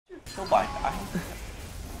Oh my god.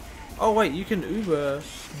 Oh wait, you can Uber.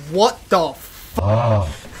 What the fuck?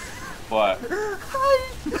 What?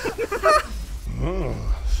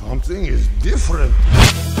 Something is different.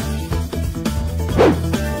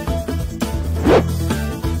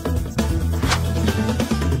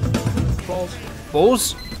 Balls.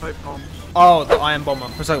 Balls? Pipe bombs. Oh, the iron bomber.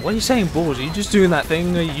 I was like, what are you saying balls? Are you just doing that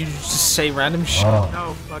thing where you just say random shit?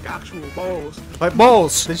 No, like actual balls. Like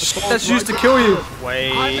balls! That's used to kill you!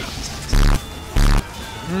 Wait.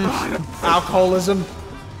 Alcoholism.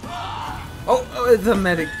 Oh, the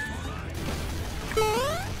medic.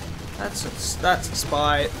 That's a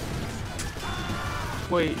spy.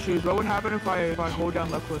 Wait, shoes, what would happen if I hold down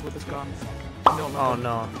left click with this gun? No, Oh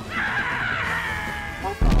no.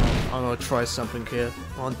 I'm gonna try something here.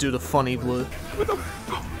 I'll do the funny blue.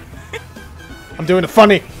 I'm doing the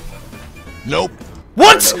funny! Nope.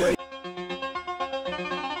 What?!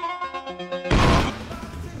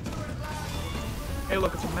 Hey,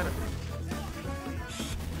 look, it's a medic.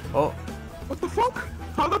 Oh, What the fuck?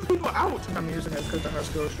 How are the people out? I'm using it because I have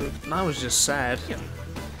skill shoot. that was just sad.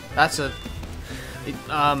 That's a...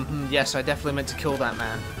 yes, I definitely meant to kill that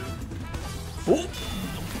man. Ooh.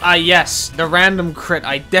 Ah, yes, the random crit.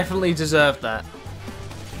 I definitely deserved that.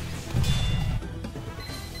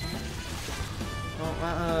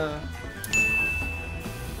 Oh,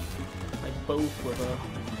 I both with her.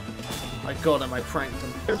 I got him, I pranked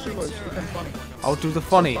him. Yes, it was. It's funny. I'll do the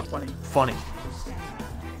funny. It's not funny. Funny.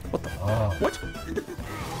 What the... What?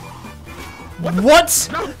 What?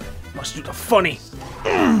 No! Must do the funny.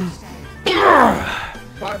 Finally.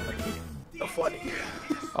 The funny.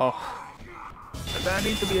 Oh. That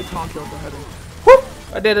needs to be a taunt kill for heading. Whoop!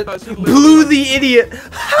 I did it. Blew the idiot.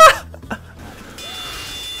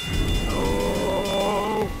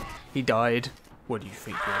 Oh. He died. What do you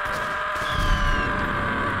think?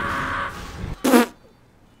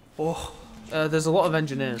 Oh. There's a lot of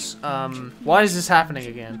engineers. Why is this happening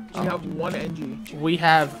again? We have one NG. We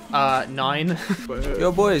have 9.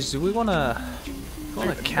 Yo boys, do we wanna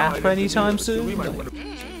camp anytime We soon? might wanna...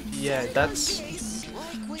 Yeah, that's...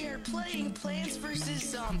 Like we are playing Plants vs.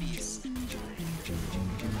 Zombies.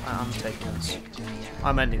 I'm taking this.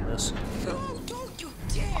 I'm ending this. No, don't you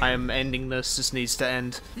dare! I am ending this. This needs to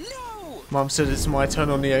end. No! Mom said it's my turn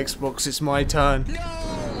on the Xbox. It's my turn.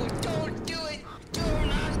 No! Don't do it! Do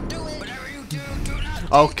not do it! Whatever you do, do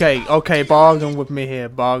not... Okay, bargain with me here.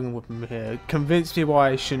 Bargain with me here. Convince me why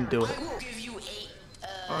I shouldn't do it. I will give you 8,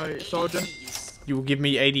 Alright, Sergeant. keys. You will give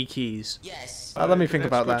me 80 keys. Yes. Let me think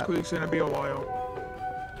about that. It's gonna be a while.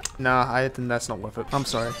 Nah, I think that's not worth it. I'm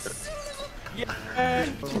sorry. Yeah.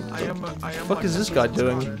 I am. What is this guy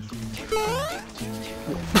doing?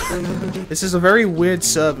 This is a very weird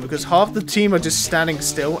server because half the team are just standing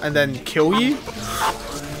still and then kill you.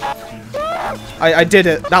 I did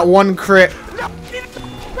it. That one crit.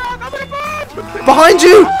 Behind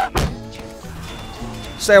you!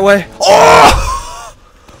 Stay away. Oh!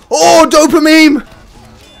 Oh, dopamine!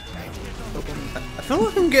 I feel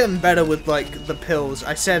like I'm getting better with like the pills.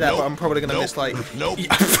 I say that, but I'm probably gonna miss like. Nope.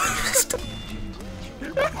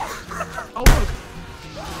 Oh look!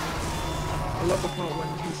 I love the part when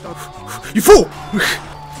he stops. You fool!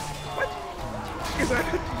 Is that?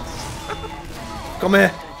 Come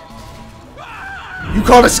here. You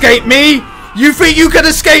can't escape me! You think you can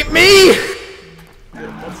escape me?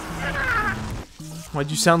 Why'd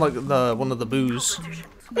you sound like the one of the boos?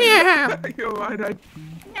 Yeah. You're right.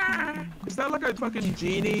 Is that like a fucking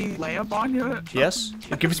genie lamp on you? Yes,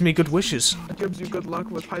 it gives me good wishes. It gives you good luck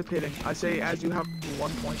with pipe hitting. I say as you have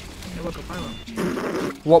 1 point. Hey, look, a pyro.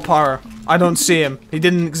 What pyro? I don't see him. He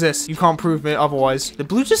didn't exist. You can't prove me otherwise. Did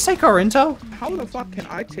Blue just take our intel? How the fuck can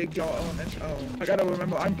I take your element? Oh, I gotta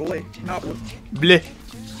remember I'm bully, not with. Bleh.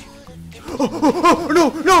 Oh,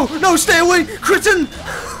 no, stay away! Criten!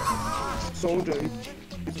 Soldier.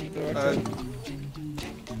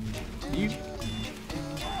 You...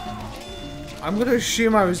 I'm gonna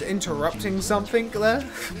assume I was interrupting something there.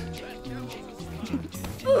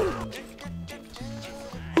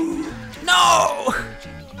 No!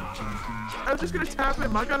 I'm just gonna tap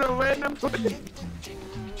him. I got a random fucking.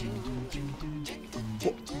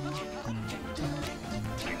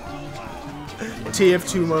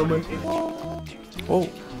 TF2 moment. Oh.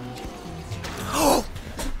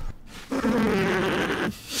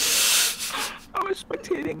 I was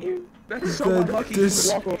spectating you. That's so unlucky to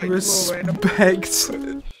walk away to a random.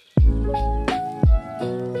 Disrespect.